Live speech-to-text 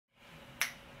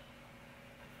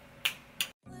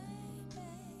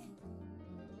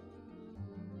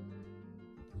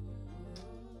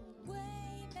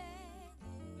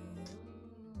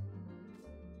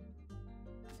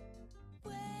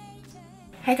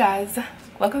Hey guys,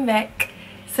 welcome back.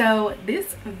 So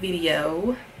this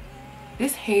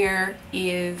hair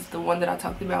is the one that I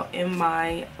talked about in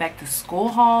my back to school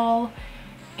haul,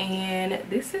 and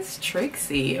this is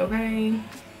TRIXIE. Okay,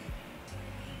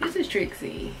 this is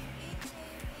TRIXIE.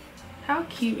 How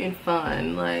cute and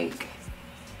fun, like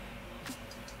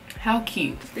how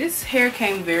cute. This hair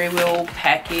came very well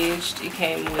packaged. It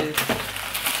came with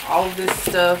all of this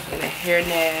stuff in a hairnet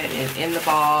and in the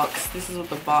box. This is what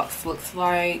the box looks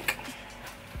like.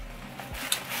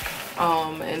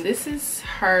 And this is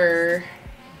her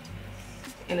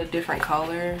in a different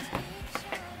color.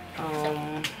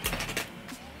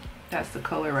 That's the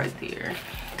color right there.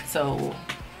 So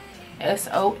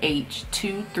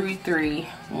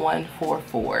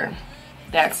SOH233144.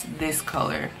 That's this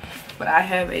color, but I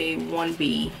have a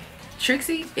 1B.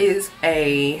 TRIXIE is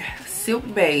a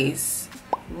silk base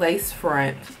lace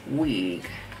front wig.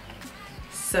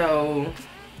 So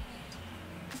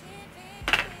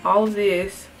all of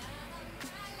this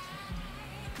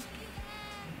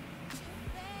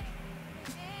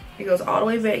it goes all the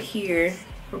way back here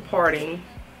for parting.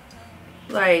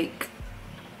 Like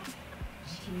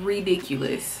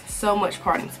ridiculous. So much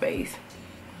parting space.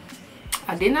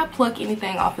 I did not pluck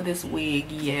anything off of this wig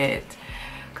yet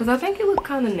because I think it looked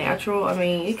kind of natural. I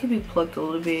mean, it could be plucked a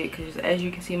little bit because as you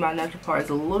can see, my natural part is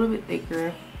a little bit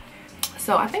thicker.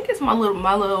 So I think it's my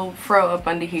little fro up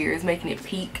under here is making it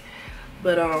peak.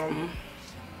 But on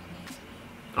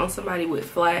somebody with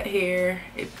flat hair,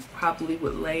 it probably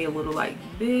would lay a little like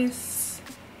this.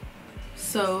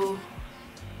 So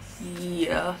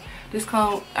yeah, this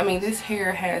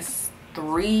hair has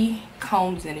 3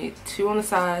 combs in it, 2 on the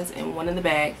sides and 1 in the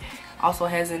back. Also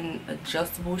has an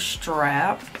adjustable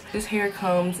strap. This hair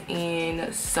comes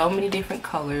in so many different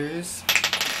colors.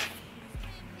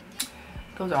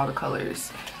 Those are all the colors.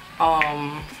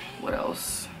 What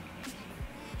else?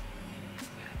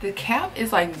 The cap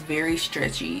is like very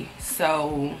stretchy,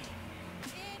 so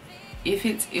it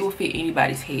will fit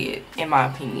anybody's head in my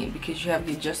opinion, because you have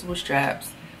the adjustable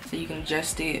straps so you can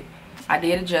adjust it. I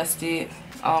did adjust it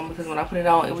because when I put it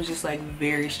on, it was just like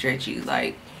very stretchy.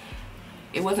 Like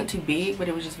it wasn't too big, but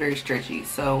it was just very stretchy.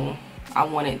 So I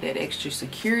wanted that extra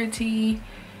security.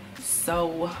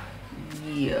 So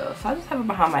yeah, so I just have it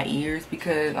behind my ears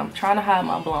because I'm trying to hide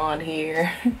my blonde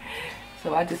hair.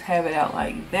 So I just have it out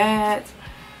like that.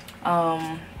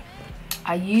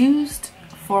 I used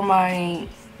for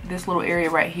this little area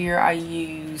right here, I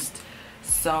used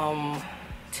some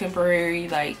temporary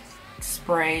like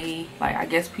spray, like I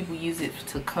guess people use it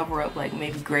to cover up like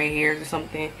maybe gray hairs or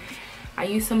something. I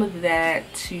used some of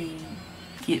that to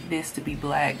get this to be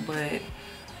black, but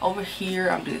over here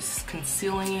I'm just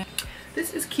concealing it.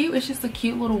 This is cute. It's just a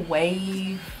cute little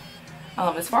wave.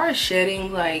 As far as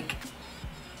shedding, like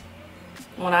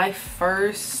when I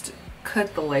first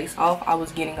cut the lace off, I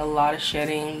was getting a lot of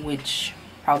shedding, which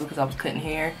probably because I was cutting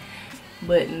hair.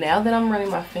 But now that I'm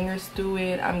running my fingers through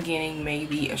it, I'm getting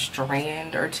maybe a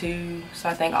strand or 2. So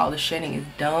I think all the shedding is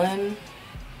done.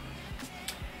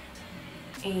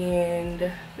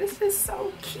 And this is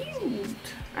so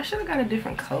cute. I should have got a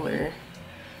different color,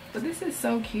 but this is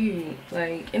so cute.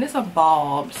 Like, and it's a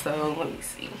bob, so let me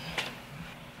see.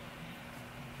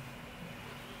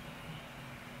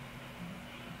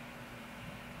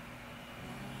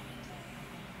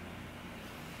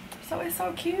 So it's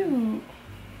so cute.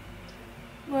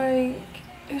 Like,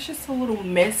 it's just a little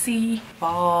messy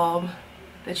bob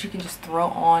that you can just throw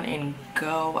on and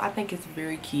go. I think it's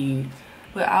very cute.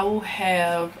 But I will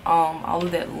have all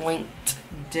of that linked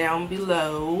down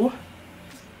below.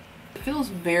 It feels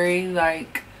very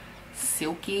like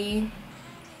silky.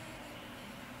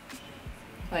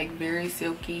 Like very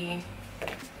silky.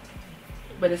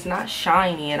 But it's not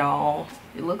shiny at all.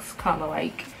 It looks kind of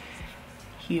like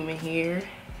human hair.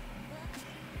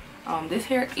 This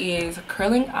hair is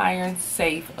curling iron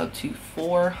safe up to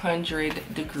 400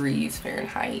 degrees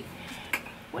Fahrenheit.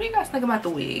 What do you guys think about the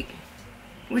wig?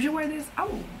 Would you wear this?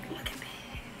 Oh, look at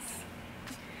this.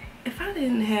 If I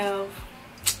didn't have,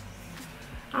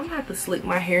 I'm gonna have to slick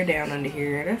my hair down under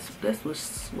here. That's what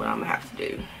I'm gonna have to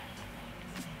do.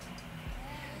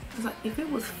 Cause like, if it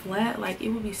was flat, like it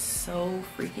would be so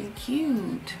freaking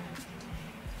cute.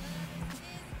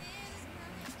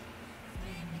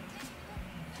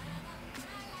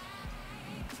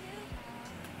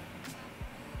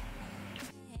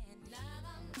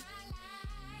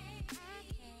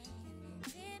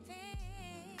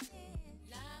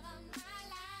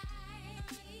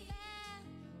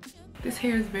 This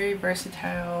hair is very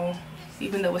versatile.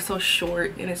 Even though it's so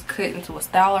short and it's cut into a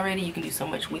style already, you can do so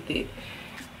much with it.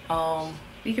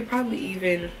 You could probably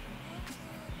even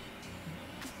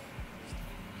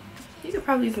You could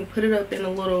probably even put it up in a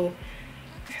little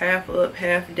half up,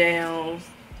 half down.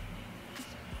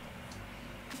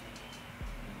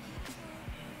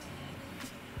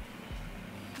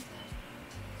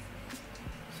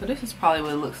 So this is probably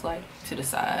what it looks like to the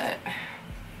side.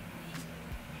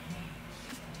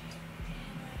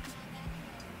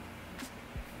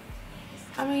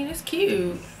 I mean, it's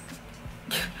cute.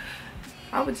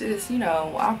 I would just, you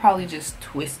know, I'll probably just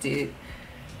twist it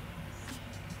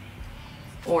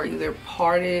or either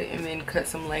part it and then cut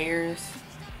some layers.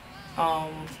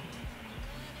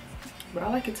 But I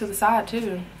like it to the side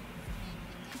too.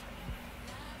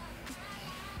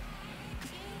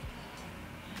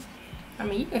 I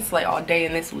mean, you can slay all day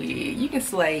in this wig. You can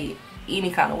slay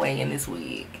any kind of way in this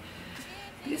wig.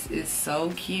 This is so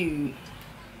cute.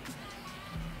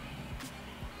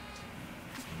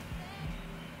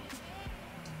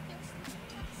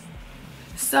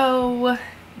 So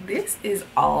this is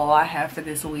all I have for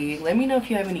this wig. Let me know if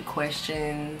you have any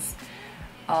questions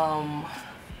about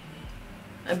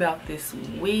this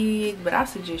wig, but I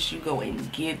suggest you go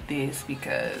and get this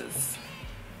because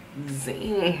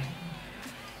zing,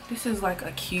 this is like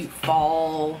a cute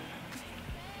fall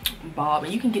bob,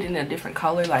 and you can get it in a different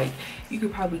color. Like you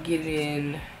could probably get it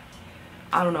in,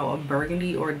 I don't know, a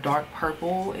burgundy or a dark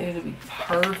purple, and it'll be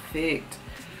perfect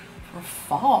for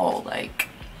fall. Like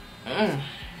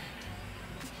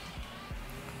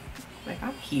like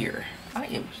I'm here. I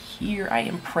am here. I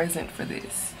am present for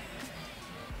this.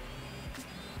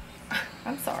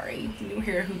 I'm sorry, new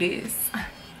hair who dis.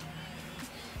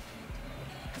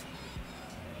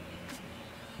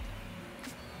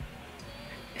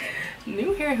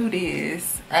 New hair who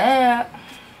dis.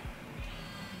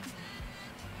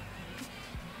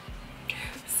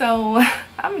 So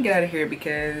I'm gonna get out of here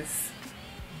because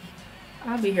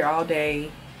I'll be here all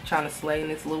day trying to slay in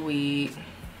this little wig.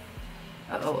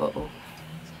 Uh-oh.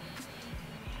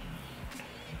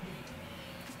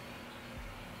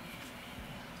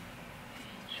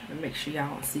 Trying to make sure y'all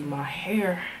don't see my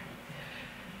hair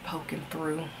poking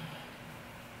through.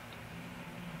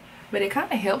 But it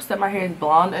kind of helps that my hair is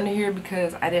blonde under here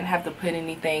because I didn't have to put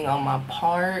anything on my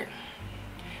part,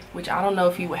 which I don't know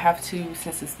if you would have to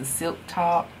since it's the silk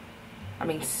top. I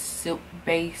mean silk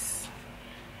base,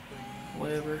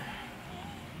 whatever.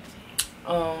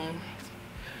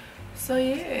 So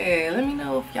yeah, let me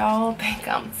know if y'all think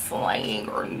I'm slaying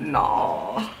or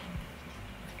not.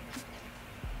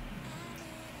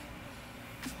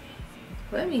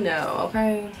 Let me know,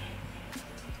 okay?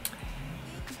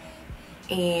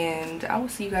 And I will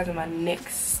see you guys in my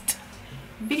next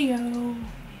video.